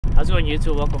How's it going,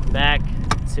 YouTube? Welcome back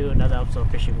to another episode of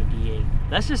Fishing with DA.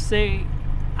 Let's just say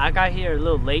I got here a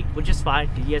little late, which is fine.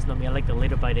 You guys know me, I like the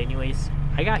later bite anyways.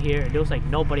 I got here and there was like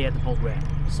nobody at the boat ramp.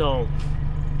 So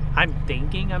I'm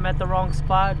thinking I'm at the wrong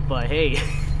spot, but hey,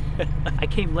 I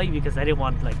came late because I didn't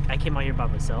want, I came out here by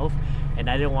myself and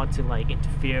I didn't want to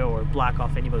interfere or block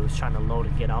off anybody who's trying to load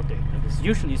and get out there. Because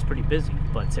usually it's pretty busy,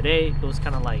 but today it was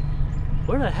kind of like,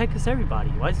 where the heck is everybody?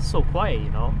 Why is it so quiet,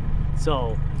 you know?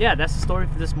 So yeah, that's the story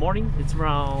for this morning. It's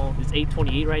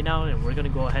 8:28 right now, and we're gonna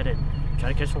go ahead and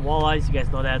try to catch some walleyes. You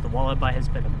guys know that the walleye bite has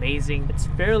been amazing. It's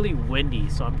fairly windy,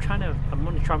 so I'm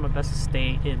gonna try my best to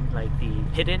stay in the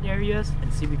hidden areas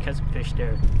and see if we catch some fish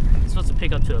there. It's supposed to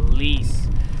pick up to at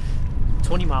least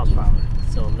 20 miles per hour.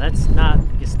 So let's not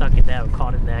get stuck in that or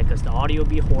caught in that, because the audio will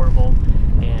be horrible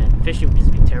and fishing would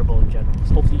just be terrible in general.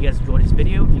 So hopefully you guys enjoyed this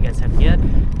video. If you guys haven't yet,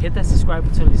 hit that subscribe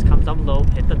button, please comment down below,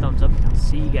 hit the thumbs up, and I'll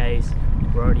see you guys.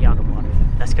 We're already out of the water.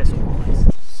 Let's catch some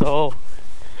walleyes. So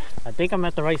I think I'm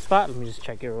at the right spot. Let me just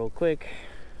check it real quick.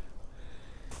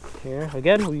 Here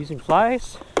again, we're using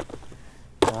flies,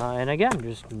 and again,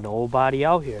 there's nobody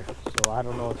out here. So I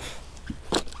don't know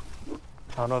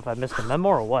if I missed a memo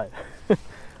or what.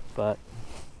 But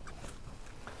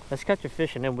let's catch a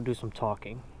fish and then we'll do some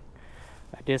talking.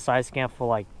 I did side scan for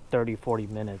like 30-40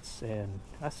 minutes and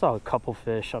I saw a couple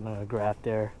fish on a graph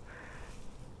there.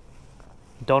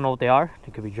 Don't know what they are.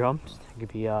 It could be drums, it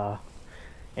could be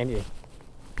anything.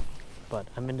 But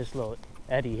I'm in this little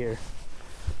eddy here,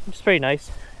 which is pretty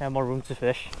nice. I have more room to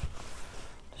fish.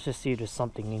 Let's just see if there's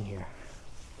something in here.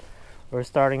 We're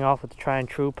starting off with the try and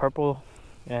true purple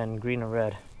and green and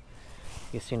red.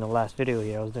 You see in the last video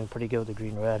here, I was doing pretty good with the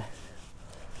green and red.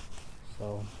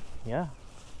 So yeah.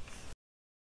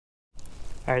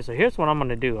 Alright, so here's what I'm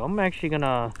gonna do. I'm actually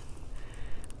gonna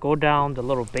go down the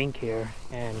little bank here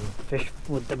and fish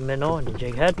with the minnow and the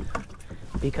jig head,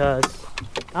 because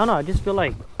I don't know, I just feel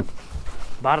like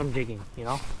bottom jigging, you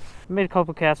know. I made a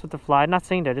couple casts with the fly. Not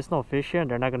saying that there's no fish here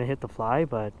and they're not gonna hit the fly,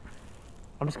 but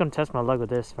I'm just gonna test my luck with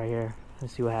this right here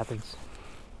and see what happens.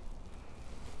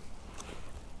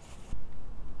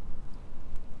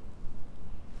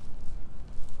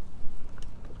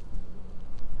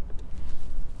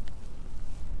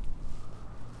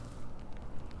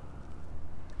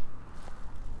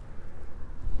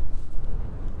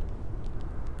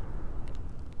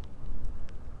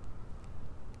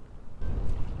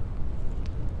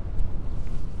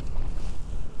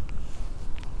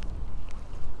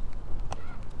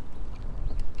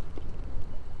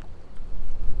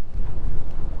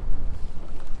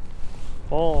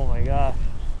 Oh my gosh,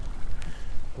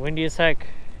 windy as heck.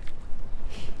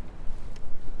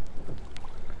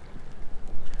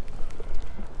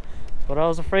 That's what I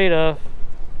was afraid of.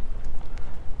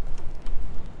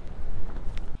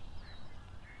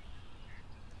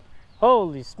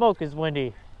 Holy smoke, it's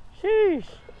windy. Sheesh.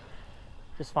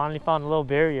 Just finally found a little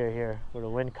barrier here where the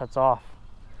wind cuts off.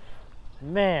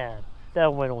 Man,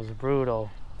 that wind was brutal.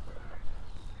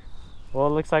 Well,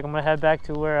 it looks like I'm gonna head back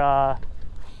to where I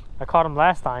caught him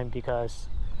last time, because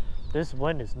this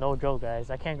wind is no joke,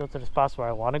 guys. I can't go to the spots where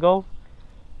I want to go.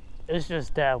 It's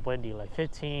just that windy, like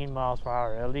 15 miles per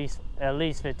hour, at least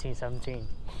 15, 17.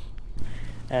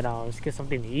 And let's get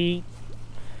something to eat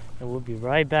and we'll be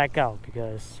right back out,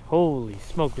 because holy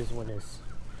smoke, this wind is,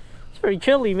 it's pretty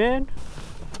chilly, man.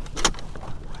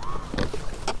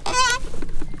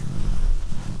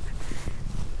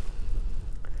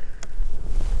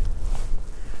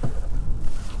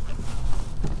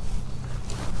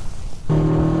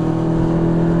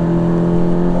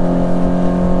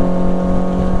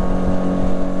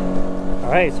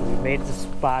 Alright, so we made it to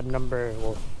spot number,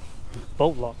 well,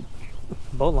 boat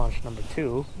launch number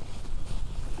 2.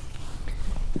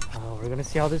 We're gonna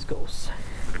see how this goes.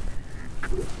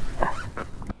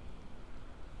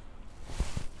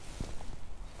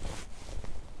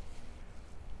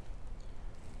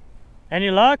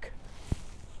 Any luck?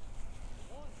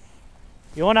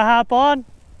 You wanna hop on?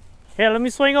 Here, let me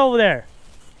swing over there.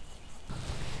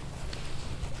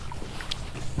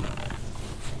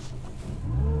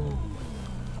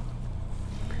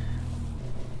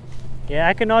 Yeah,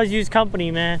 I can always use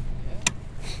company, man.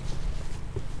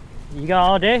 You got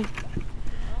all day?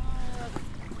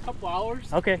 A couple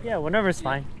hours. Okay, yeah, whenever it's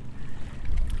fine.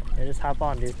 Yeah, just hop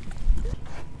on, dude.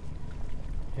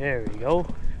 There we go.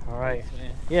 All right.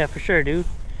 Yeah, for sure, dude.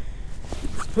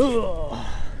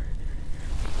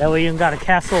 That way you don't gotta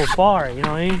cast so far, you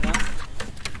know what I mean?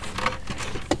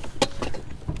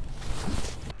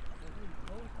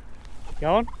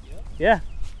 Going? Yeah.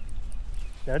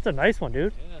 That's a nice one,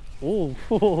 dude. Yeah. Ooh.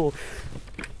 I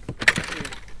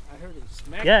heard it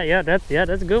smack. Yeah, that's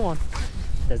a good one.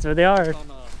 That's what they are.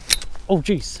 On, Oh,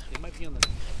 jeez. they might be on the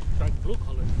dark blue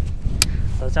color.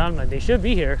 So it sounds like they should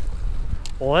be here.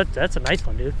 Oh, that's a nice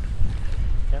one, dude.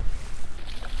 Yeah.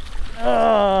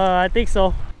 I think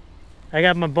so. I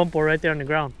got my bumper right there on the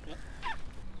ground. Yep.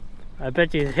 I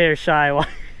bet you his hair's shy.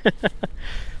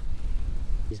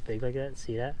 He's big like that.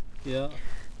 See that? Yeah.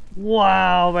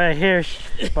 Wow, my hair,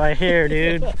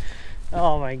 dude.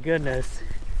 Oh my goodness.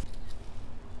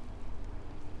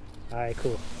 All right,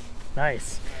 cool.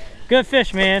 Nice. Good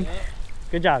fish, man. Yeah.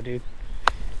 Good job, dude.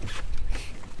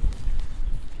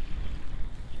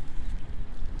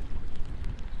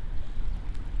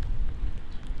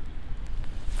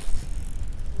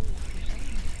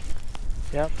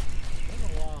 Yep.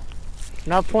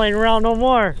 Not playing around no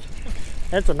more.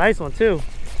 That's a nice one too.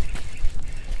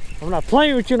 I'm not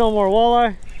playing with you no more,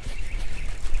 walleye.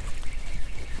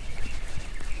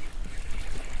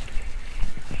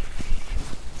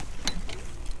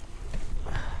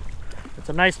 That's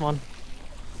a nice one.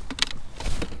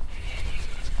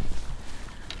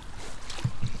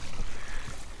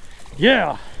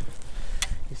 Yeah.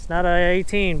 It's not an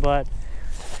 18, but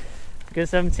good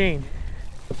 17.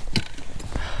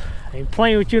 I ain't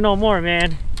playing with you no more,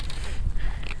 man.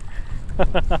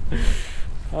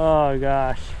 Oh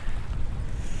gosh.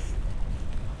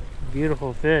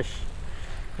 Beautiful fish.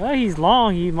 Well, he's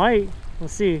long. He might.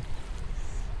 Let's see.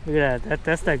 Look at that.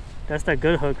 That's that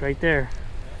good hook right there.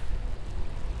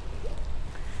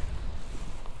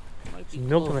 He's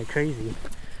milking like crazy.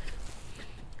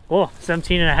 Oh,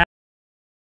 17 and a half.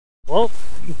 Well,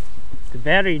 the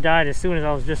battery died as soon as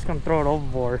I was just gonna throw it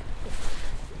overboard.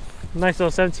 Nice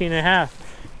little 17 and a half.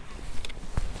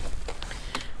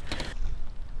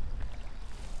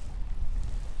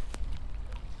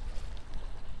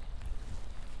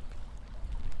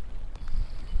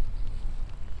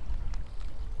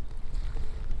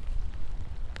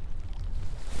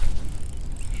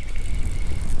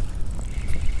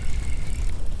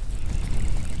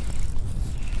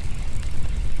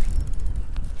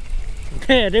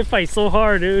 Man, they fight so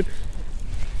hard, dude.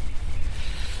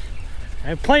 I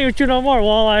ain't playing with you no more,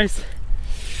 walleyes.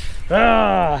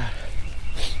 Ah.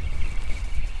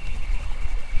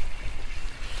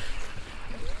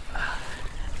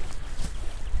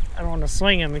 I don't want to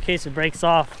swing him in case it breaks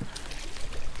off.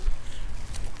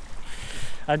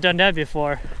 I've done that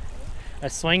before. I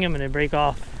swing him and they break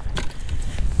off.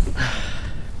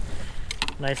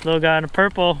 Nice little guy in the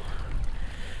purple.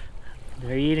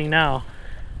 They're eating now.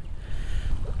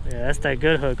 Yeah, that's that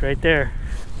good hook right there.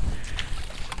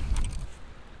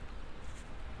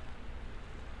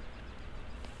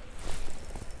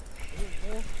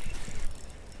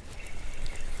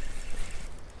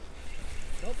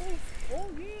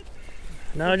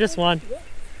 No, just one.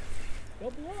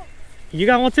 You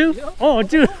got one too? Yep. Oh,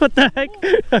 dude, what the heck?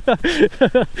 I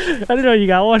didn't know you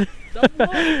got one.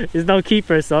 There's no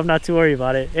keeper, so I'm not too worried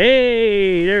about it.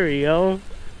 Hey, there we go.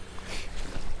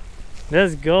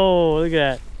 Let's go. Look at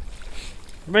that.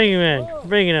 Bring him in.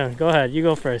 Bring it in. Go ahead. You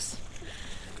go first.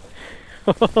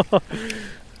 I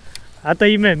thought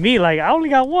you meant me. Like, I only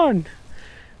got one.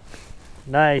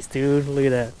 Nice, dude. Look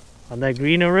at that. On that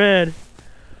green and red.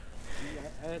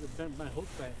 I had to bend my hook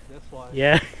back. That's why.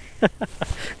 Yeah.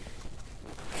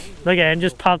 Look at it. And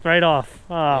just popped right off.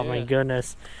 Oh, yeah. My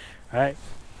goodness. All right.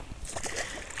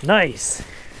 Nice.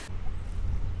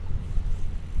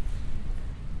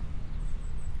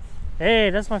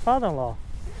 Hey, that's my father-in-law.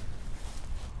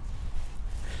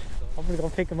 I'm gonna go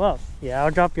pick him up. Yeah, I'll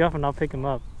drop you off and I'll pick him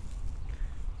up.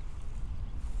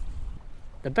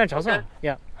 The bench, also. Okay.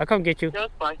 Yeah, I'll come get you. Yeah,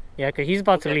 that's fine. Yeah, because he's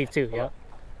about to leave too. Yeah. All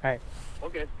right.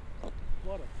 Okay.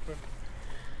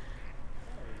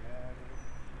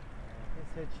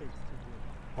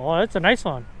 Oh, that's a nice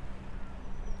one.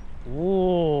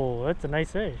 Ooh, that's a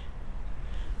nice fish.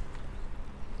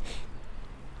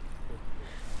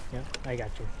 Yeah, I got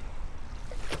you.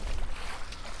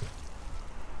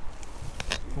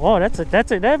 Whoa,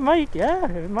 that might, yeah,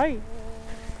 it might.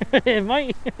 It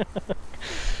might.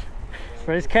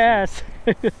 First cast.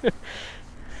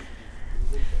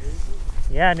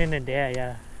 Yeah, and then there,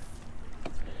 yeah.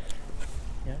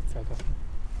 Yeah, it's okay.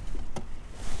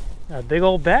 A big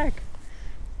old back.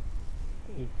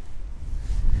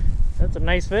 That's a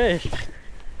nice fish.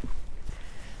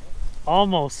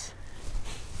 Almost.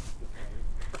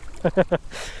 It's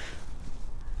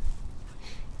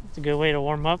a good way to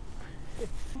warm up.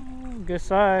 Good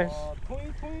size.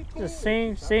 The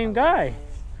same guy.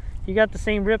 He got the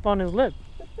same rip on his lip.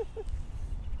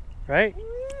 Right?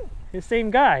 The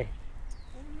same guy.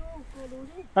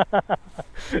 I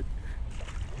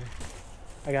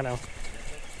got no.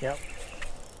 Yep.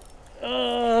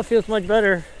 Feels much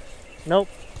better. Nope.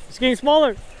 It's getting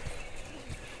smaller.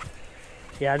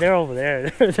 Yeah, they're over there.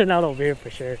 They're not over here for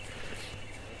sure.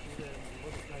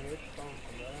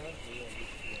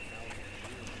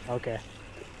 Okay.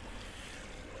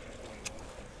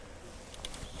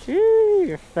 Gee,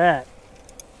 you're fat.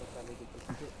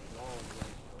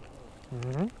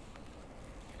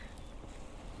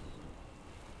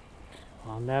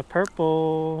 On that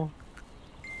purple.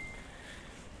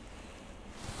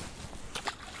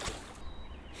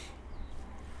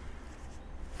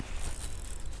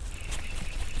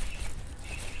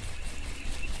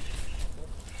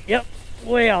 Yep,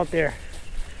 way out there.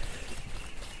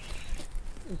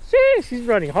 Jeez, she's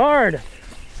running hard.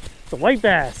 It's a white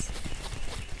bass.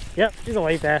 Yep, she's a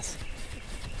white bass.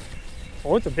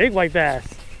 Oh, it's a big white bass.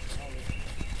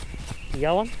 You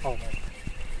got one? Oh,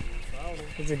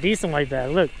 it's a decent white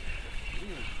bass. Look.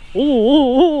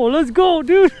 Oh, let's go,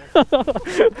 dude.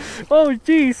 Oh,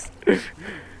 jeez.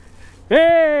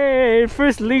 Hey,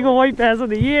 first legal white bass of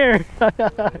the year.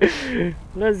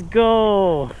 Let's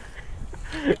go.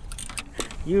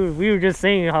 We were just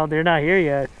saying how they're not here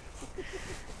yet.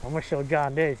 I'm gonna show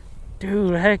John this.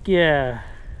 Dude, heck yeah.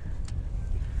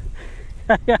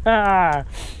 I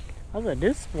was like,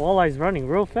 this walleye's running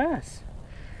real fast.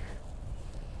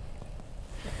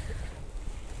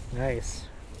 Nice.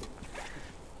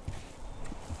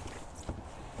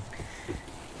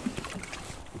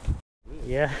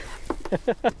 Yeah.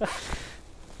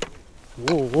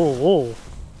 Whoa, whoa, whoa.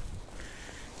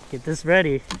 Get this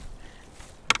ready.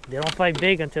 They don't fight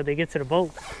big until they get to the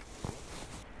boat.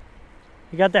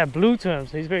 He got that blue to him,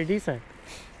 so he's very decent.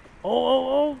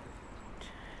 Oh.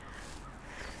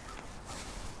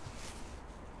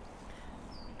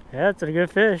 Yeah, that's a good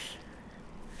fish.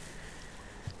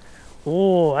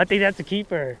 Oh, I think that's a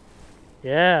keeper.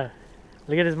 Yeah.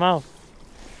 Look at his mouth.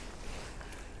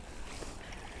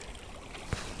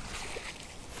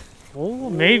 Oh,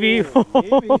 maybe.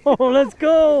 Let's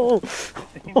go.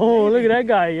 Oh, look at that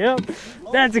guy. Yep.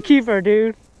 That's a keeper,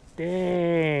 dude.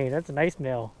 Dang, that's a nice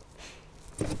male.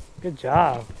 Good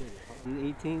job.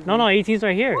 18? No, 18's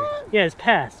right here. What? Yeah, it's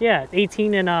past. Yeah,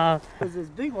 18 and Is this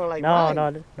big one like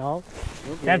no.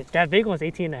 Okay. That big one's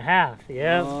 18 and a half.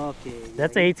 Yep. Okay.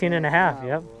 That's 18 and a half.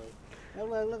 Yep.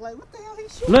 Look like, what the hell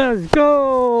he's shooting? Let's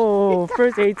go.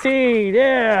 First 18.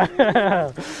 Yeah.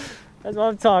 That's what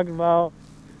I'm talking about.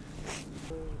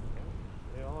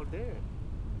 They're all there.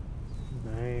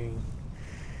 Dang.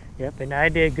 Yep, and I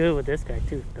did good with this guy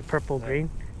too. The purple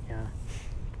green. Yeah.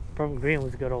 Purple green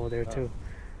was good over there too.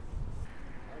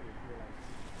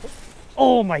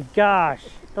 Oh my gosh.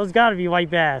 Those gotta be white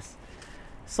bass.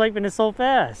 Swiping it so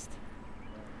fast.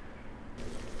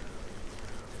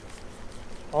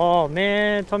 Oh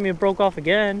man, told me it broke off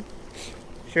again.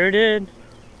 Sure did.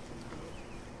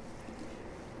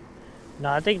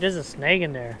 No, I think there's a snag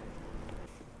in there.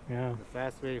 Yeah. The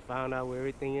fast way to find out where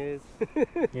everything is.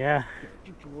 Yeah.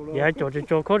 Yeah,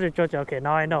 okay,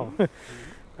 now I know.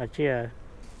 But yeah.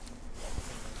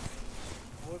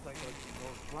 Like a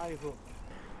fly hook.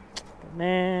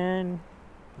 Man,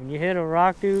 when you hit a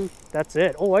rock, dude, that's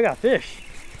it. Oh, I got fish.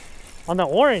 On the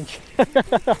orange.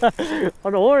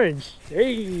 On the orange.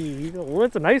 Hey,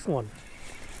 that's a nice one.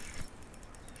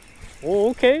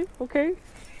 Oh, okay.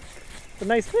 It's a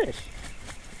nice fish.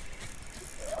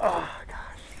 Oh,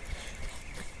 gosh.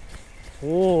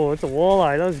 Oh, it's a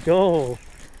walleye. Let's go.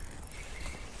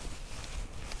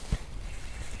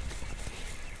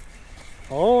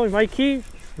 Oh, it might keep.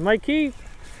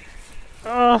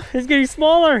 Oh, it's getting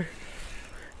smaller.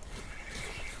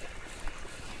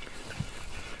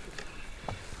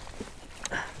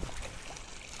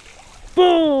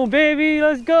 Boom, baby,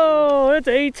 let's go. It's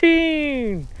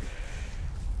 18.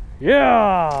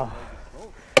 Yeah.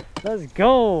 Let's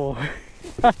go.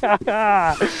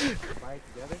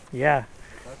 Yeah.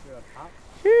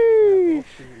 Sheesh.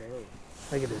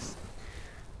 Look at this.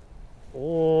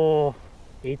 Oh,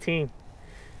 18.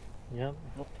 Yep.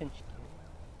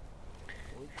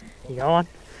 You got one?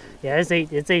 Yeah, it's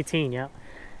 18, yeah.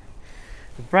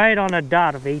 Right on the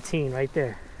dot of 18 right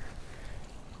there.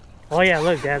 Oh yeah,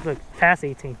 look, Dad, look, past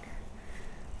 18.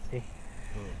 See?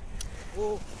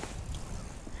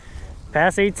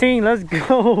 Past 18, let's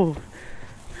go.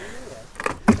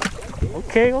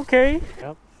 Okay.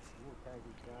 Yep.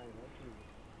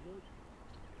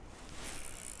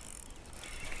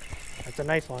 That's a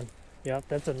nice one. Yep,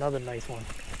 that's another nice one.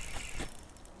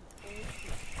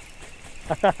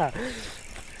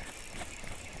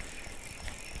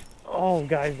 Oh,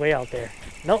 guys, way out there.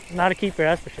 Nope, not a keeper,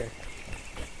 that's for sure.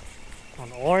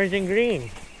 On orange and green.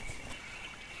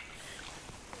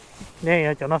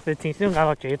 Nè, cho nó 15 xíu ngã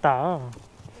vào chỉ tao.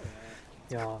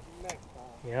 Yeah.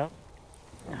 Yep.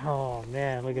 Oh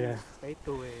man, look at that. Ahí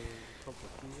tuve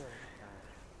computilla.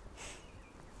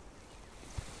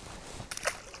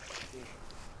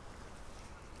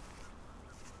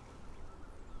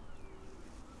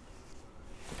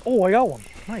 Oh, I got one.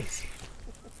 Nice.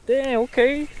 Dang,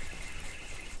 okay.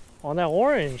 On that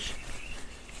orange.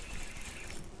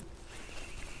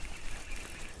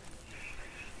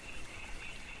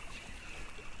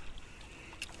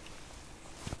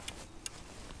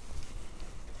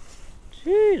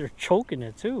 Gee, they're choking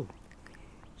it too.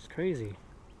 It's crazy.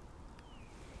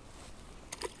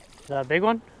 Is that a big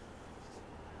one?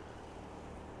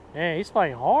 Yeah, he's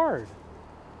fighting hard.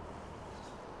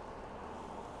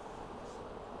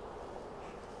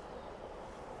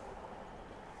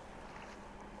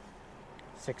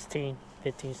 $16,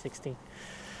 $15, $16.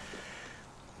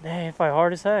 Dang, he fight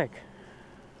hard as heck.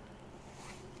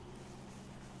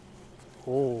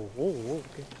 Oh,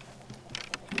 okay.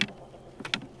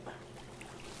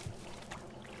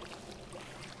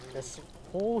 That's,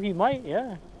 oh, he might,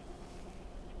 yeah.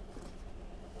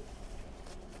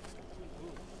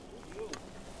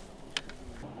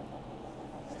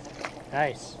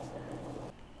 Nice.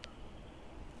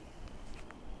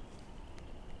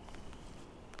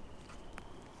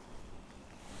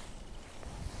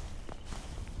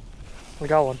 We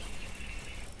got one.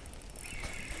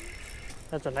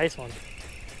 That's a nice one.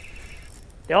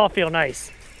 They all feel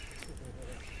nice,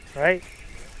 right?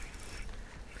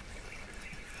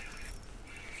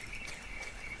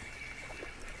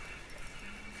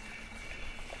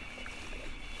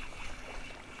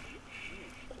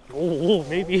 Oh,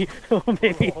 maybe,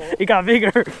 maybe it got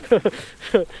bigger.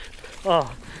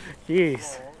 Oh,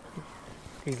 jeez.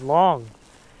 He's long.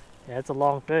 Yeah, it's a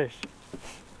long fish.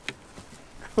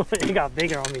 It got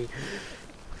bigger on me.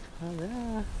 Oh,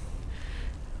 yeah.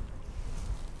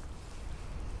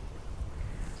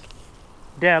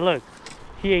 Dad, look.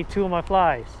 He ate 2 of my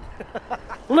flies.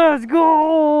 Let's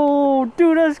go!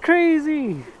 Dude, that's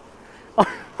crazy.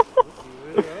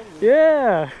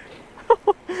 Yeah.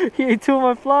 He ate 2 of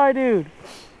my fly, dude.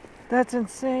 That's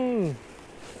insane.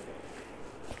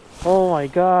 Oh my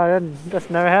god, that's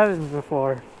never happened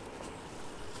before.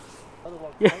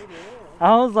 Yeah.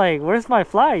 I was like, where's my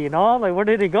fly, you know? I'm like, where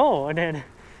did it go? And then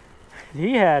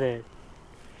he had it.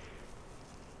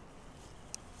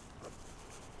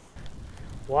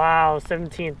 Wow,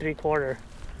 17 3/4.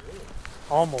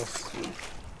 Almost.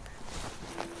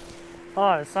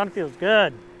 Oh, the sun feels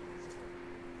good.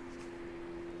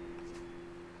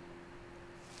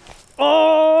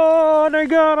 Oh, they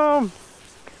got him.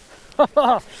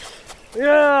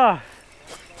 Yeah.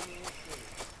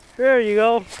 There you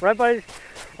go. Right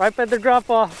by the drop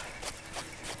off.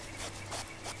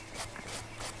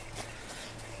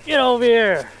 Get over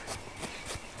here.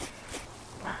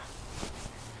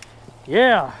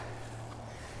 Yeah.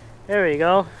 There we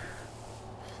go.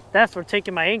 That's for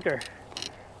taking my anchor.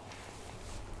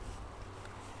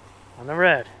 On the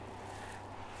red.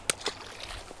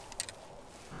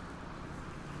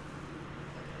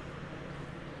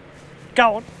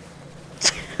 Got one.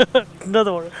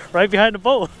 Another one right behind the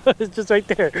boat. It's just right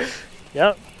there.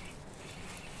 Yep.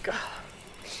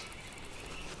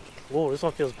 Whoa, this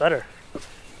one feels better.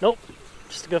 Nope.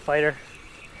 Just a good fighter.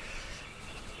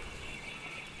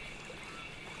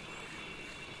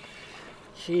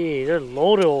 Gee, they're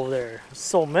loaded over there.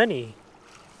 So many.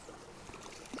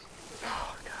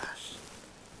 Oh gosh.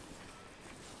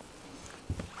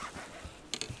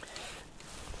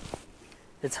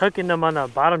 It's hooking them on the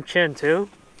bottom chin too.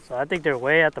 So I think they're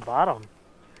way at the bottom.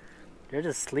 They're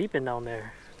just sleeping down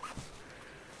there.